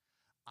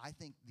 I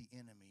think the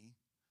enemy,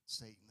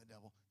 Satan, the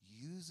devil,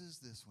 uses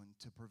this one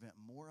to prevent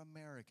more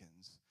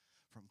Americans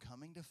from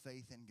coming to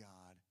faith in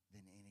God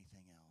than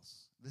anything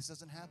else. This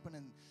doesn't happen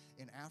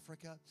in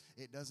Africa.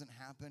 It doesn't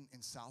happen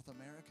in South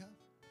America.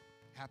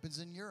 It happens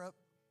in Europe,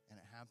 and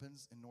it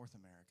happens in North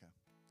America.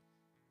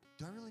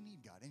 Do I really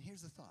need God? And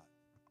here's the thought.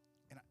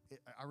 And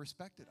I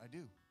respect it. I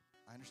do.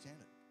 I understand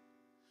it.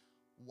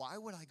 Why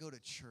would I go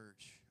to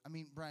church? I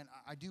mean, Brian,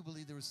 I do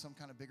believe there was some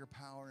kind of bigger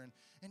power,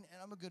 and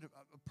I'm a good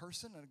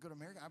person and a good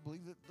American. I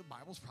believe that the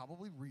Bible's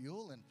probably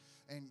real,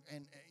 and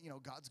you know,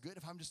 God's good.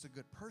 If I'm just a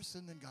good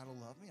person, then God will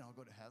love me, and I'll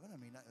go to heaven. I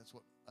mean, that's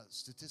what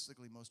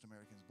statistically most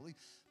Americans believe.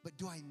 But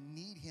do I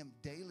need him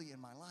daily in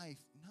my life?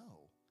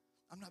 No.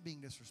 I'm not being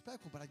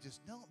disrespectful, but I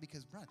just don't,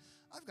 because, Brian,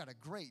 I've got a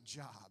great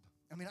job.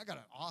 I mean, I got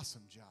an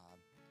awesome job.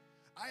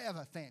 I have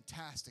a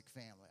fantastic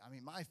family. I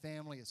mean, my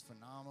family is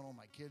phenomenal.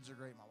 My kids are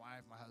great. My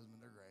wife, my husband,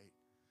 they're great.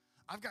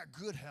 I've got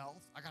good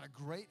health. I got a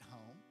great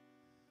home.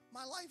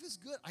 My life is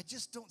good. I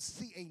just don't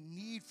see a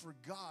need for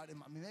God.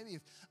 I mean, maybe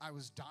if I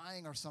was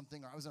dying or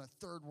something, or I was in a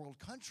third world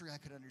country, I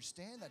could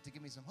understand that to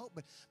give me some hope.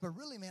 But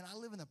really, man, I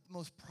live in the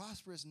most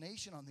prosperous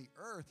nation on the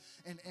earth,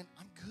 and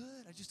I'm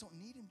good. I just don't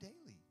need him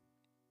daily.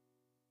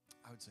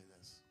 I would say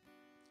this,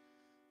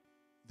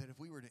 that if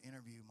we were to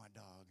interview my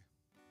dog,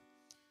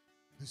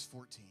 who's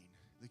 14,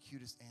 the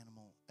cutest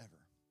animal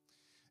ever.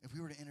 If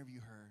we were to interview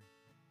her,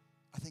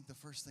 I think the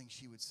first thing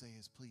she would say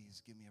is,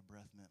 please give me a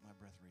breath mint. My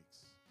breath reeks.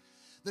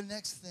 The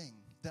next thing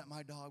that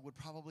my dog would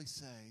probably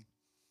say,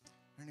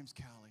 her name's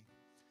Callie.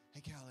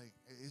 Hey, Callie,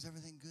 is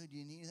everything good? Do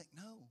you need anything?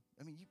 No.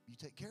 I mean, you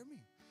take care of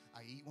me.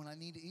 I eat when I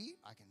need to eat.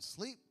 I can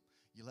sleep.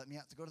 You let me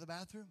out to go to the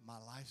bathroom. My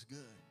life's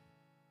good.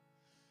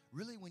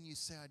 Really, when you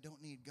say I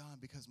don't need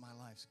God because my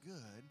life's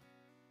good,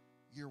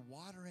 you're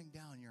watering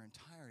down your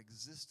entire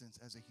existence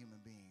as a human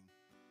being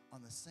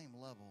on the same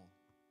level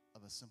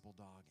of a simple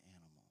dog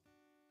animal.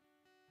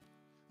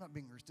 I'm not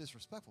being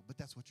disrespectful, but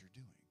that's what you're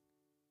doing.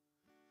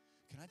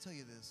 Can I tell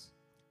you this?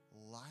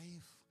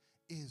 Life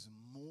is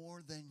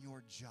more than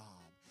your job.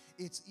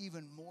 It's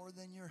even more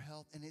than your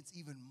health, and it's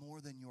even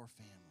more than your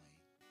family.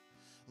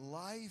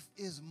 Life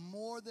is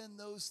more than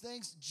those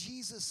things.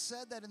 Jesus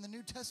said that in the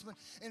New Testament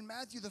in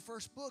Matthew, the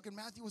first book, and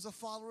Matthew was a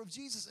follower of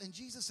Jesus, and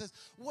Jesus says,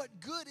 what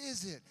good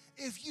is it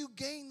if you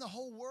gain the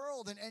whole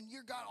world and you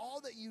got all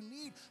that you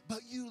need, but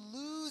you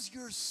lose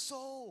your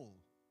soul?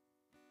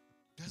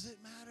 Does it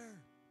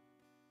matter?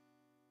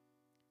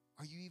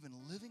 Are you even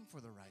living for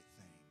the right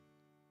thing?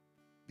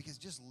 Because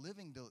just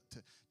living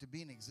to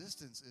be in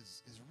existence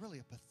is really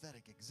a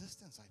pathetic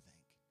existence, I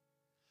think.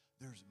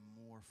 There's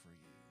more for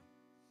you.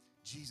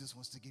 Jesus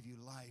wants to give you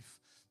life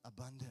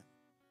abundant.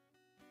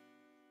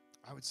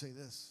 I would say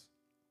this.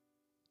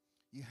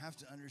 You have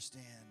to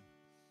understand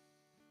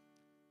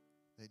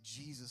that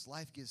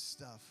life gives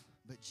stuff,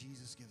 but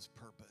Jesus gives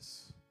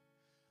purpose.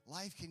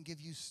 Life can give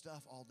you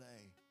stuff all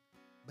day,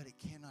 but it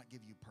cannot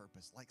give you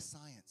purpose. Like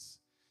science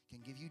can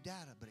give you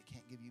data, but it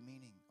can't give you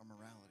meaning or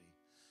morality.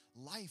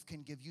 Life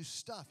can give you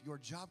stuff, your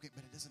job,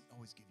 but it doesn't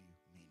always give you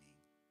meaning.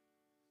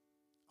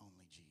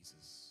 Only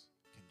Jesus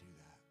can do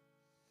that.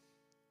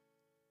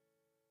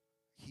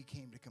 He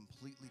came to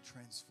completely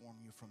transform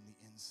you from the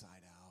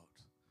inside out.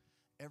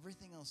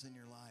 Everything else in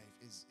your life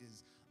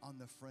is on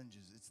the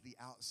fringes. It's the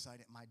outside.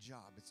 My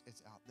job,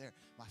 it's out there.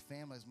 My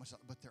family is much,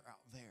 but they're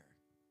out there.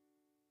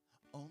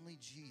 Only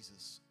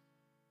Jesus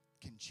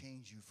can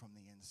change you from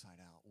the inside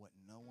out, what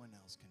no one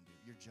else can do.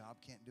 Your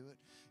job can't do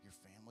it. Your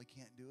family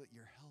can't do it.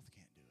 Your health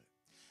can't do it.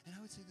 And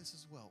I would say this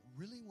as well.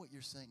 Really what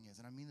you're saying is,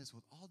 and I mean this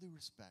with all due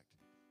respect,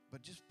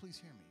 but just please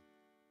hear me.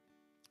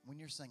 When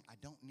you're saying, I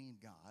don't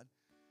need God,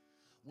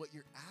 what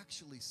you're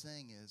actually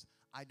saying is,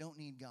 I don't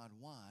need God.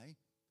 Why?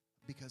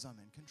 Because I'm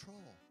in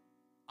control.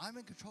 I'm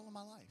in control of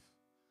my life.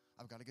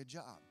 I've got a good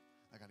job.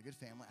 I got a good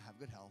family. I have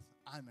good health.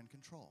 I'm in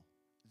control.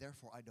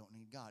 Therefore, I don't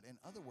need God. In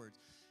other words,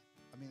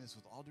 I mean this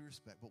with all due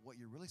respect, but what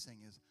you're really saying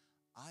is,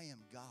 I am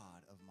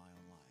God of my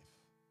own life.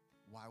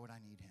 Why would I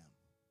need him?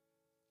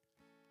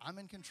 I'm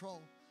in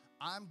control.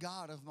 I'm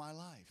God of my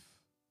life.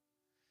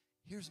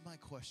 Here's my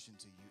question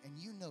to you, and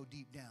you know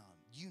deep down,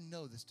 you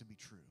know this to be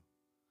true.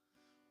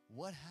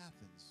 What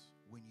happens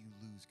when you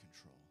lose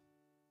control?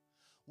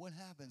 What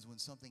happens when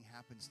something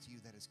happens to you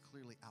that is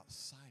clearly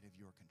outside of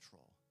your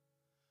control?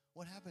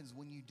 What happens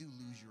when you do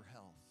lose your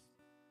health?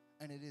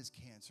 And it is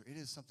cancer. It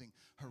is something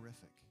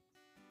horrific.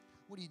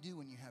 What do you do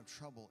when you have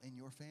trouble in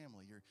your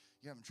family? You're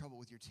having trouble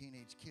with your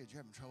teenage kids.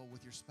 You're having trouble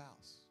with your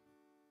spouse.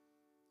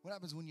 What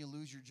happens when you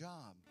lose your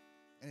job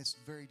and it's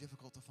very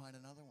difficult to find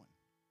another one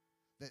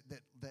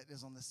that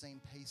is on the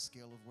same pay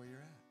scale of where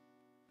you're at?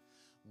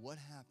 What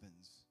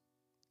happens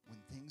when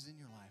things in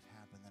your life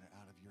happen that are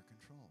out of your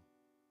control?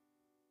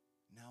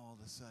 Now all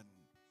of a sudden,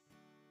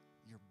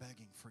 you're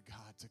begging for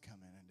God to come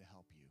in and to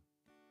help you.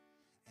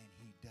 And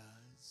he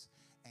does,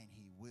 and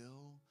he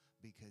will,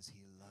 because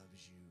he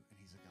loves you, and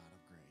he's a God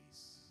of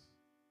grace.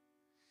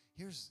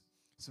 Here's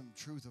some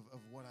truth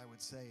of what I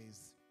would say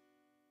is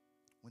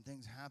when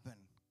things happen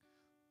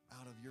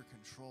out of your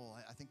control,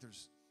 I think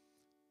there's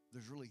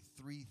really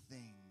three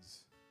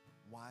things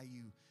why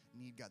you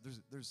need God.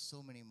 There's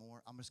so many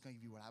more. I'm just going to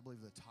give you what I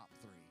believe are the top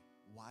three.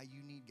 Why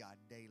you need God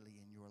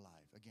daily in your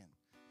life. Again,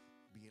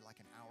 be it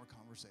like an hour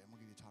conversation. I'm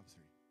going to give you the top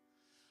three.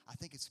 I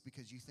think it's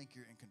because you think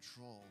you're in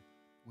control,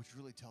 which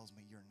really tells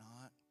me you're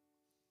not.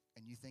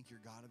 And you think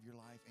you're God of your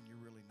life, and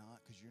you're really not,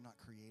 because you're not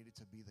created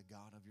to be the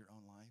God of your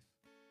own life.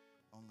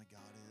 Only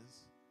God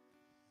is.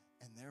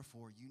 And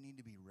therefore, you need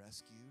to be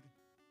rescued.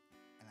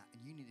 And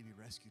you need to be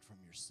rescued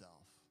from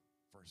yourself,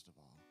 first of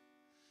all.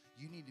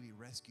 You need to be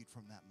rescued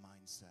from that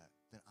mindset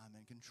that I'm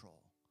in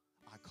control.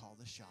 I call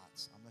the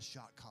shots. I'm the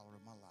shot caller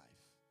of my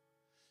life.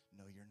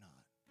 No, you're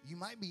not. You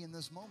might be in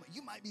this moment.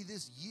 You might be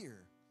this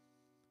year.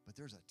 But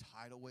there's a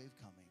tidal wave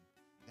coming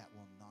that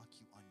will knock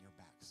you on your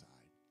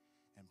backside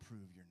and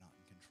prove you're not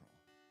in control.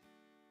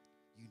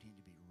 You need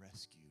to be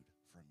rescued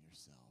from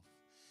yourself.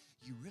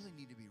 You really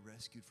need to be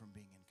rescued from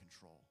being in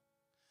control.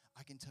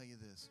 I can tell you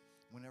this.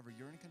 Whenever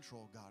you're in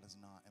control, God is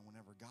not. And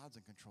whenever God's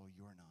in control,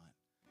 you're not.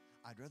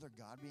 I'd rather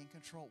God be in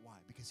control. Why?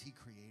 Because he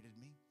created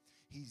me.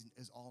 He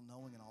is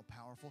all-knowing and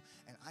all-powerful,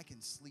 and I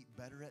can sleep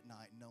better at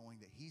night knowing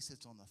that he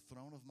sits on the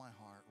throne of my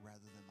heart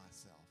rather than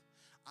myself.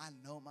 I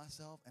know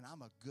myself, and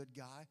I'm a good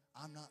guy.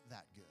 I'm not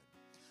that good.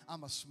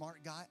 I'm a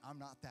smart guy. I'm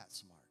not that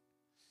smart.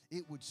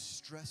 It would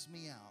stress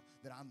me out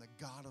that I'm the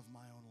God of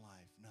my own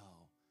life.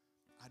 No,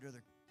 I'd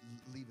rather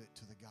leave it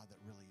to the God that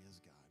really is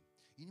God.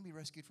 You need to be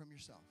rescued from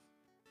yourself,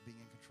 being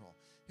in control.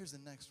 Here's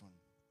the next one.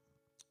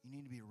 You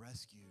need to be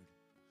rescued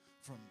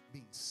from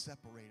being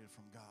separated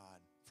from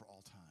God for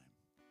all time.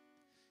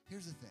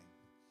 Here's the thing.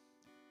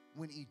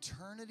 When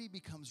eternity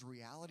becomes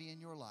reality in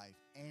your life,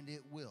 and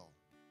it will,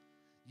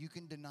 you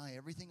can deny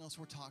everything else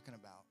we're talking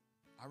about.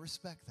 I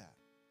respect that.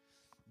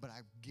 But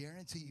I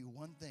guarantee you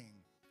one thing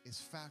is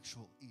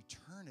factual.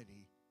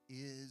 Eternity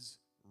is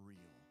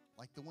real.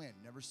 Like the wind.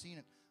 Never seen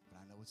it, but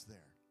I know it's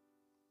there.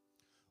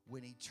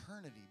 When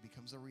eternity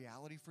becomes a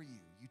reality for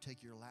you, you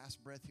take your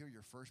last breath here,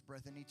 your first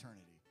breath in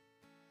eternity.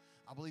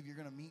 I believe you're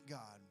going to meet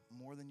God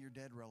more than your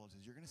dead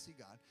relatives. You're going to see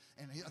God,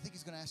 and I think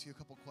he's going to ask you a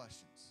couple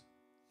questions.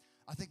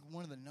 I think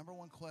one of the number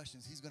one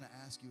questions he's going to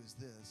ask you is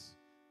this: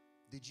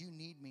 did you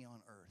need me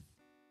on earth?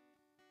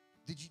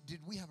 Did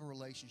we have a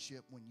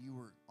relationship when you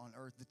were on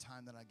earth the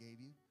time that I gave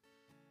you?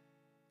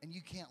 And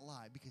you can't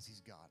lie because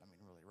he's God. I mean,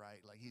 really, right?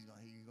 Like he's going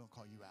to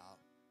call you out.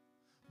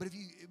 But if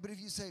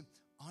you say,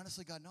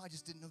 honestly, God, no, I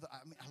just didn't know that.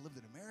 I mean, I lived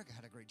in America,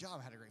 had a great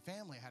job, had a great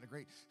family, had a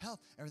great health.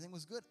 Everything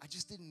was good. I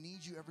just didn't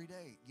need you every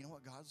day. You know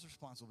what? God's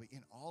response will be,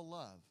 in all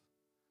love,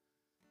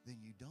 then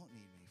you don't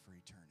need me for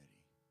eternity.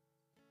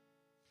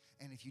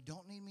 And if you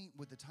don't need me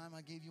with the time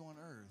I gave you on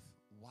earth,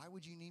 why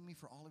would you need me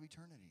for all of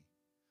eternity?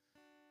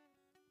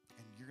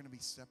 And you're going to be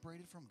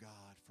separated from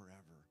God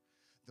forever.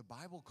 The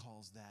Bible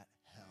calls that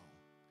hell.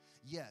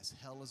 Yes,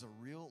 hell is a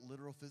real,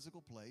 literal,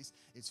 physical place.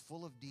 It's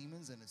full of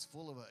demons, and it's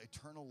full of an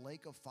eternal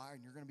lake of fire,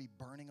 and you're going to be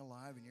burning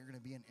alive, and you're going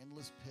to be in an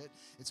endless pit.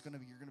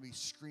 You're going to be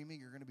screaming.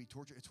 You're going to be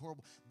tortured. It's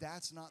horrible.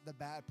 That's not the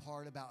bad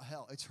part about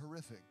hell. It's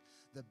horrific.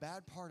 The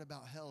bad part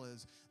about hell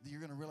is that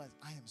you're going to realize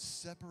I am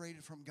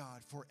separated from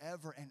God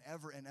forever and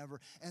ever and ever,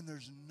 and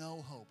there's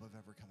no hope of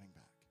ever coming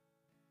back.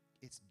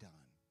 It's done.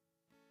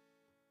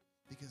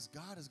 Because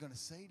God is going to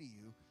say to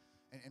you,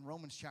 and in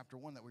Romans chapter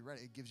 1 that we read,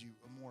 it gives you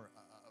a more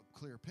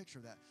clear picture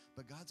of that.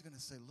 But God's going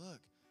to say, look,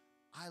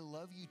 I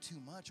love you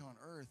too much on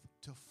earth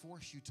to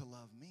force you to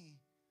love me.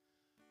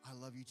 I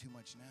love you too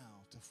much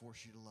now to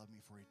force you to love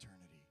me for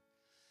eternity.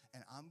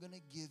 And I'm going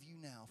to give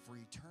you now for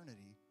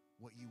eternity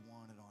what you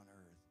wanted on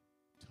earth.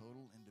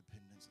 Total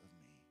independence of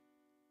me.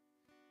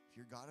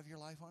 If you're God of your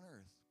life on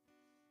earth,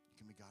 you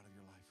can be God of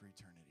your life for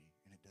eternity.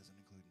 And it doesn't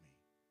include me.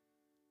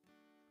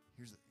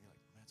 You're like,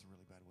 that's a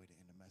really bad way to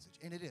end a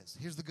message. And it is.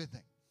 Here's the good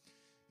thing.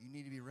 You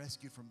need to be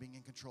rescued from being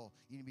in control.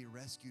 You need to be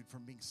rescued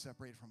from being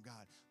separated from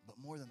God. But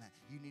more than that,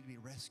 you need to be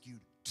rescued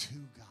to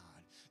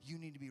God. You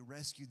need to be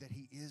rescued that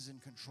he is in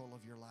control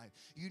of your life.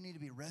 You need to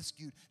be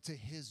rescued to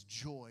his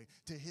joy,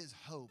 to his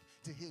hope,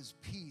 to his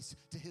peace,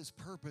 to his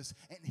purpose,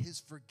 and his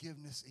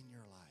forgiveness in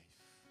your life.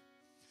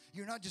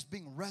 You're not just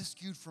being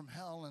rescued from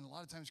hell, and a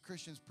lot of times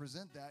Christians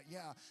present that.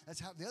 Yeah, that's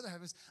how the other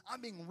half is.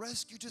 I'm being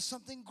rescued to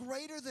something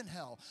greater than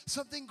hell,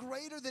 something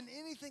greater than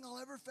anything I'll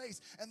ever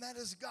face, and that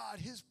is God,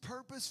 his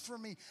purpose for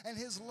me, and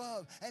his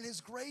love, and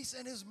his grace,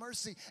 and his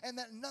mercy, and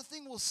that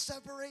nothing will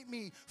separate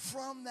me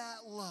from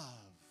that love.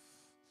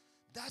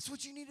 That's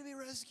what you need to be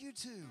rescued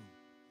to.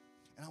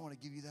 And I want to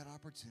give you that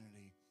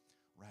opportunity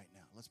right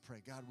now. Let's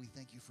pray. God, we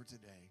thank you for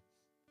today.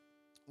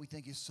 We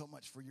thank you so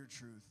much for your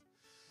truth.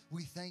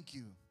 We thank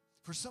you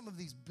for some of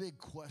these big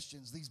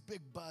questions, these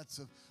big buts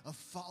of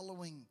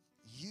following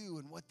you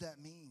and what that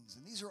means.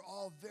 And these are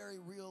all very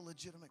real,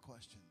 legitimate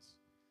questions.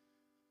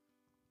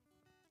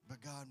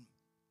 But God,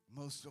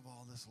 most of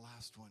all, this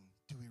last one,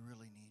 do we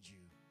really need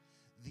you?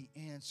 The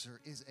answer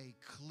is a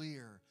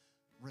clear,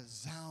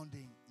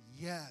 resounding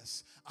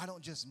yes. I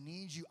don't just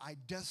need you. I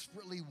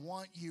desperately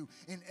want you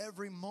in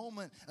every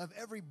moment of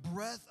every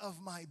breath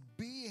of my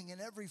being, in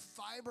every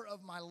fiber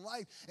of my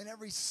life, in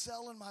every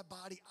cell in my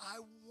body. I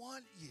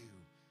want you.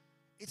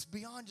 It's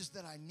beyond just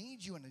that I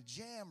need you in a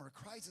jam or a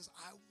crisis.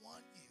 I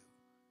want you.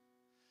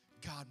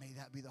 God, may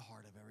that be the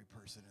heart of every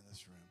person in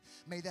this room.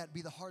 May that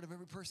be the heart of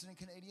every person in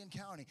Canadian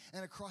County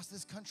and across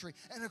this country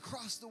and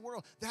across the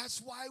world.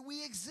 That's why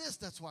we exist.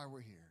 That's why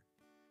we're here.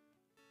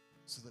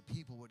 So that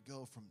people would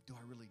go from, do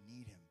I really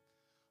need him?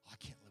 Oh, I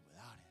can't live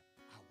without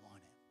him. I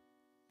want him.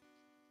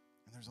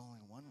 And there's only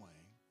one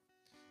way.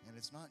 And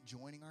it's not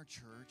joining our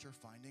church or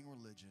finding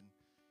religion.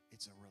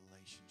 It's a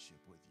relationship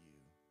with you.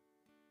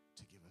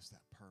 To give us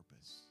that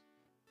purpose,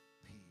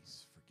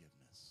 peace,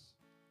 forgiveness.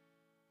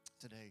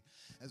 Today,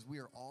 as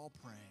we are all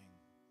praying,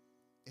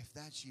 if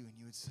that's you and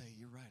you would say,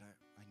 you're right,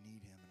 I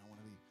need him and I want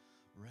to be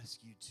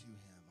rescued to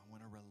him. I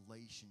want a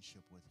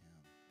relationship with him.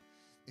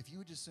 If you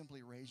would just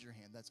simply raise your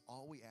hand, that's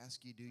all we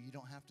ask you to do. You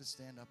don't have to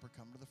stand up or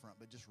come to the front,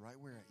 but just right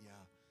where,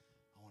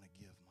 I want to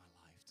give my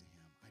life to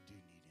him. I do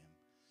need him.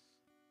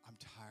 I'm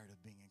tired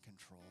of being in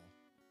control.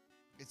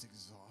 It's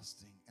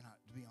exhausting. And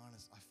to be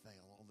honest, I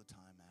fail all the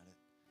time at it.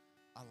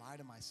 I lie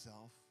to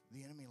myself.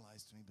 The enemy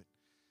lies to me, but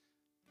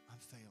I'm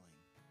failing.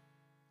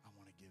 I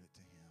want to give it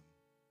to him.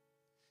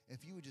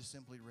 If you would just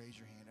simply raise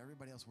your hand.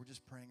 Everybody else, we're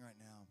just praying right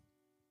now.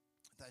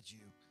 If that's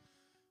you,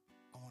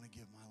 I want to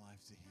give my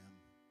life to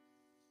him,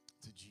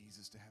 to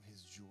Jesus, to have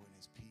his joy and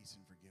his peace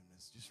and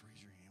forgiveness. Just raise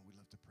your hand. We'd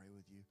love to pray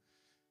with you.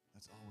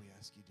 That's all we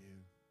ask you do.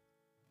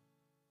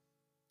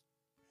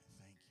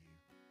 Thank you.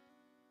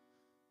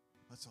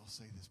 Let's all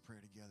say this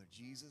prayer together.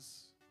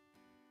 Jesus,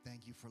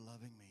 thank you for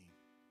loving me.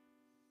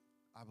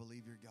 I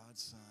believe you're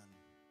God's son.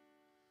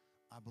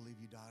 I believe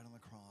you died on the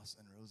cross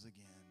and rose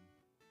again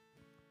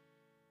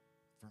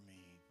for me.